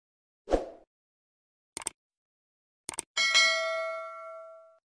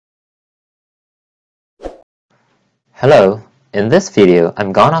Hello, in this video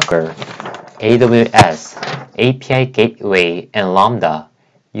I'm gonna cover AWS API Gateway and Lambda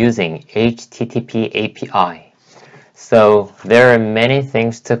using HTTP API. So there are many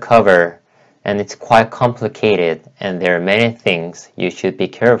things to cover and it's quite complicated and there are many things you should be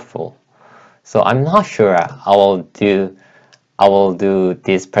careful. So I'm not sure I will do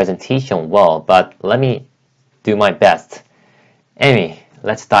this presentation well, but let me do my best. Anyway,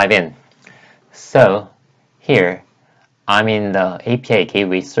 let's dive in. So here I'm in the API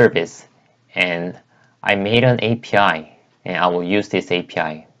Gateway service and I made an API and I will use this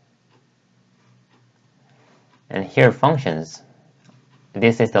API. And here are functions.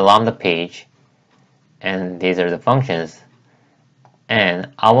 This is the Lambda page and these are the functions.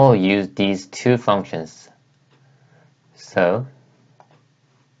 And I will use these two functions. So,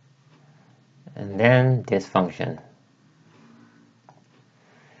 and then this function.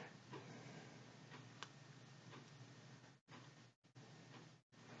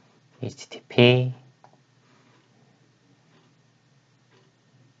 HTTP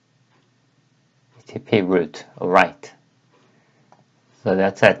root. Alright. So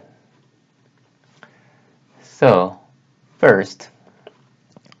that's it. So first,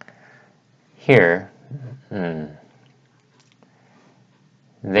 here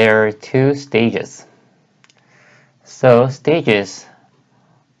there are two stages. So stages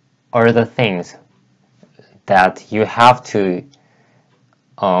are the things that you have to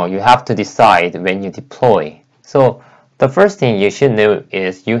decide when you deploy. So the first thing you should know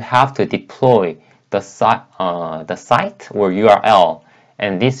is you have to deploy the site or URL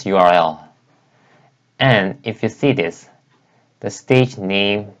and this URL. And if you see this, the stage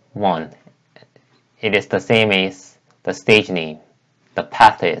name 1, it is the same as the stage name. The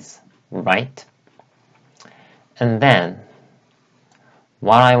path is, right? And then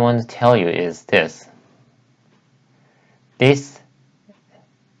what I want to tell you is this. This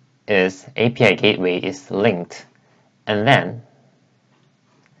is API Gateway is linked, and then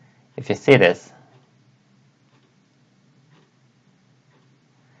if you see this,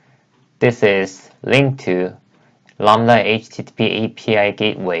 this is linked to Lambda HTTP API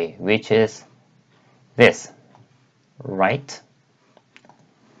Gateway, which is this, right?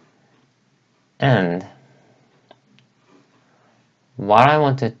 And what I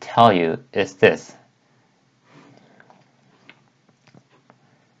want to tell you is this.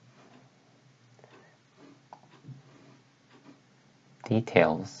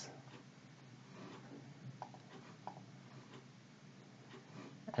 Details.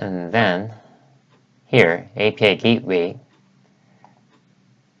 And then here, API Gateway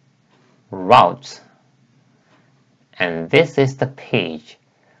routes. And this is the page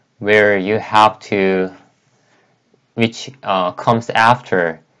where you have to, which comes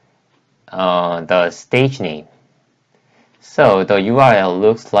after the stage name. So the URL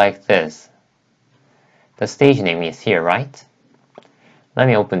looks like this. The stage name is here, right? Let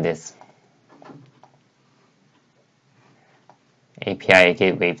me open this. API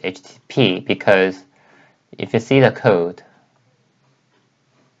Gateway HTTP, because if you see the code,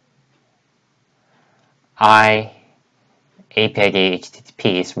 API Gateway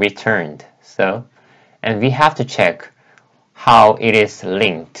HTTP is returned. So, and we have to check how it is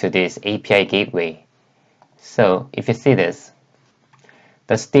linked to this API Gateway. So if you see this,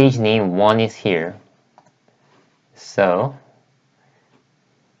 the stage name 1 is here. So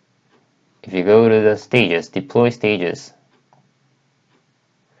if you go to the stages, deploy stages,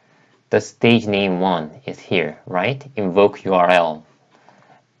 the stage name 1 is here, right? Invoke URL.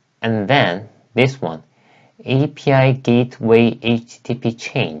 And then this one, API Gateway HTTP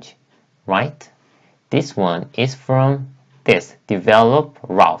change, right? This one is from this develop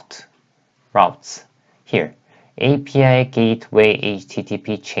routes here. API Gateway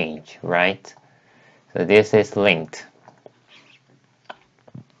HTTP change, right? So this is linked.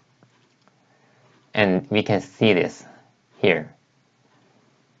 And we can see this here.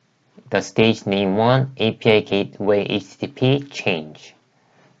 The stage name 1, API Gateway HTTP change.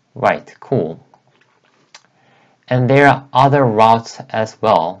 Right, cool. And there are other routes as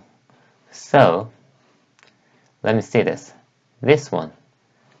well. So let me see this. This one,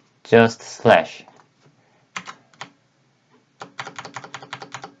 just slash.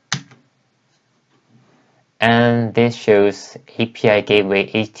 And this shows API Gateway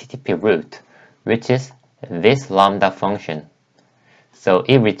HTTP route, which is this Lambda function. So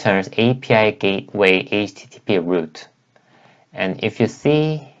it returns API Gateway HTTP route. And if you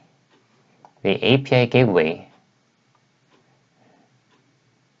see the API Gateway,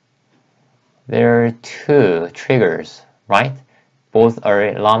 there are two triggers, right? Both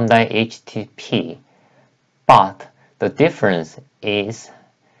are Lambda HTTP, but The difference is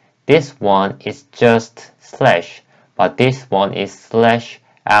this one is just slash, but this one is slash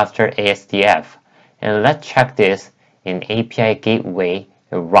after ASDF. And let's check this in API gateway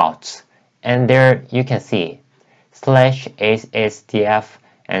routes. And there you can see slash ASDF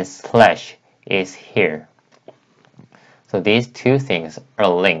and slash is here. So these two things are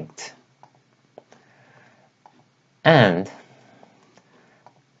linked. And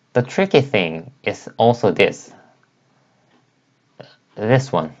the tricky thing is also this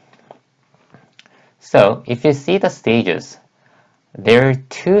one. So if you see the stages, there are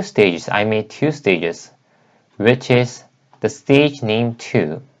two stages. I made two stages, which is the stage name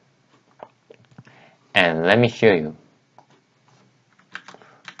 2. And let me show you.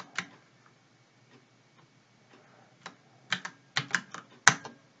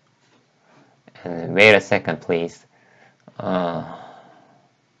 And wait a second, please.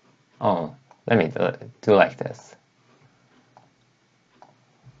 Let me do like this.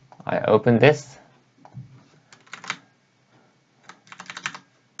 I open this.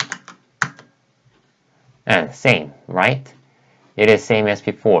 And same, right? It is same as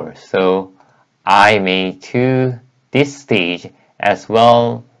before. So I made this stage as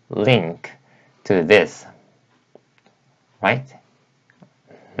well link to this, right?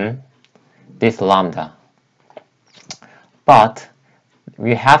 This lambda. But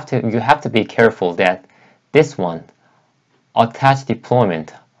you have to be careful that this one, attached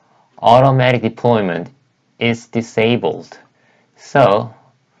deployment, automatic deployment, is disabled. So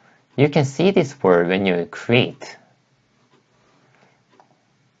you can see this word when you create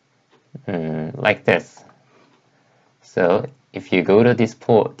like this. So if you go to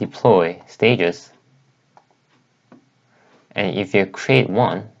deploy stages, and if you create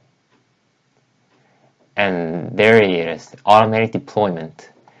one, and there it is, automatic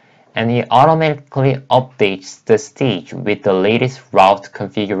deployment, and it automatically updates the stage with the latest route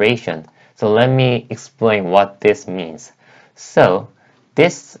configuration. So let me explain what this means. So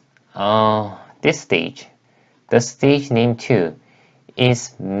this stage, the stage name 2,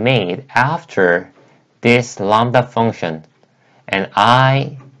 is made after this lambda function, and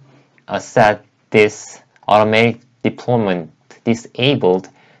I set this automatic deployment disabled.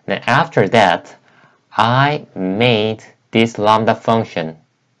 And after that, I made this lambda function,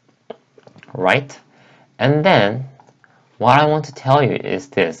 right? And then what I want to tell you is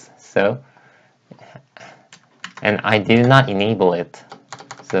this. So, and I did not enable it.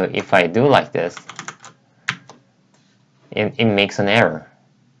 So if I do like this, it makes an error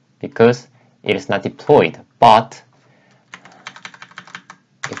because it is not deployed. But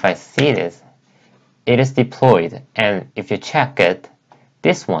if I see this, it is deployed. And if you check it,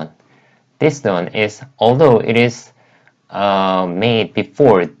 this one is, although it is made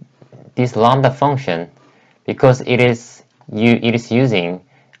before this lambda function, because it is using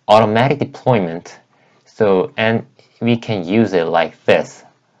automatic deployment. So, and we can use it like this,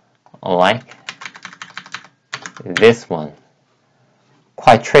 like this one.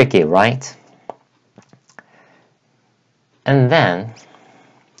 Quite tricky, right? And then,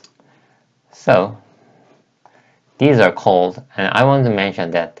 so these are called, and I want to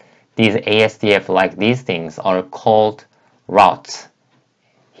mention that these ASDF, like these things, are called routes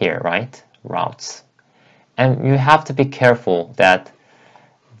here, right? Routes. And you have to be careful that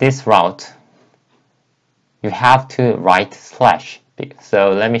this route, you have to write slash.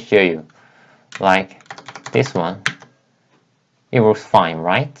 So let me show you. Like this one, it works fine,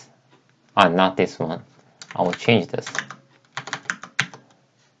 right? Not this one. I will change this.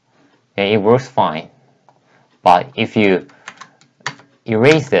 Okay, it works fine. But if you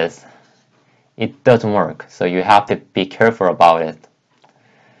erase this, it doesn't work. So you have to be careful about it.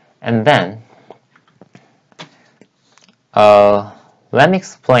 And then, let me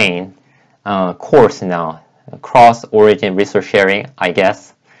explain course now. Cross-origin resource sharing, I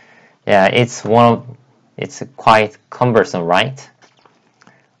guess. Yeah, it's quite cumbersome, right?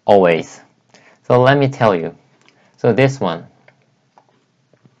 Always. So let me tell you. So this one.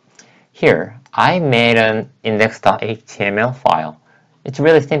 Here, I made an index.html file. It's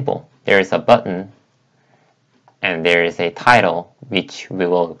really simple. There is a button, and there is a title, which we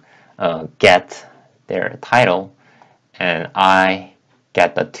will get their title, and I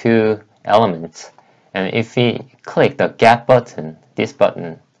get the 2 elements. And if we click the get button, this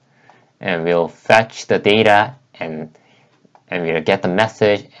button, and we'll fetch the data, and we'll get the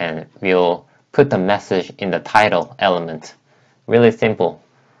message, and we'll put the message in the title element. Really simple.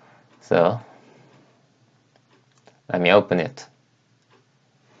 So let me open it.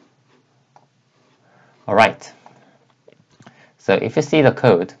 Alright. So if you see the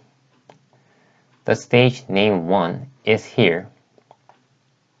code, the stage name 1 is here.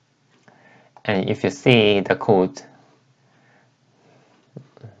 And if you see the code,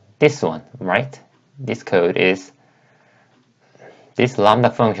 this one, right? This code is, this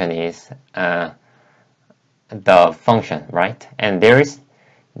Lambda function is the function, right? And there is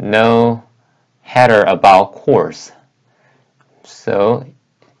no header about course, so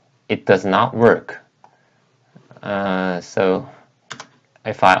it does not work. So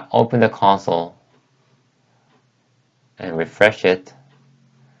if I open the console and refresh it,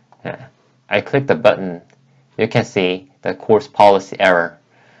 I click the button, you can see the course policy error,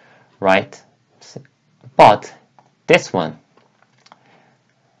 right? But this one,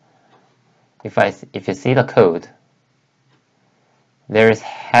 if you see the code, there is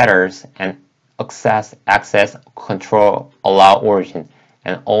headers and access, control, allow origin,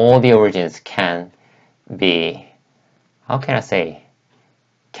 and all the origins can be, how can I say,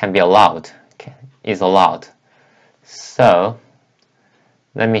 can be allowed, is allowed. So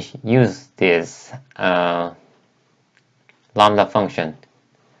let me use this Lambda function.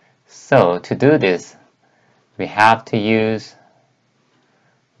 So to do this, we have to use,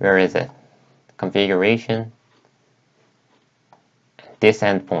 where is it? Configuration, this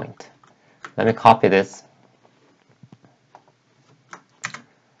endpoint. Let me copy this.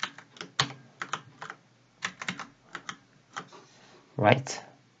 Right?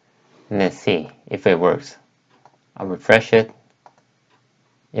 And let's see if it works. I'll refresh it.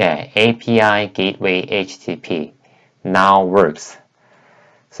 Yeah, API Gateway HTTP now works.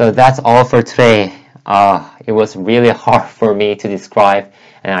 So that's all for today. It was really hard for me to describe,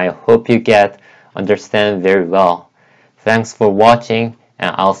 and I hope you understand very well. Thanks for watching,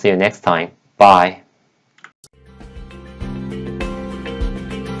 and I'll see you next time. Bye.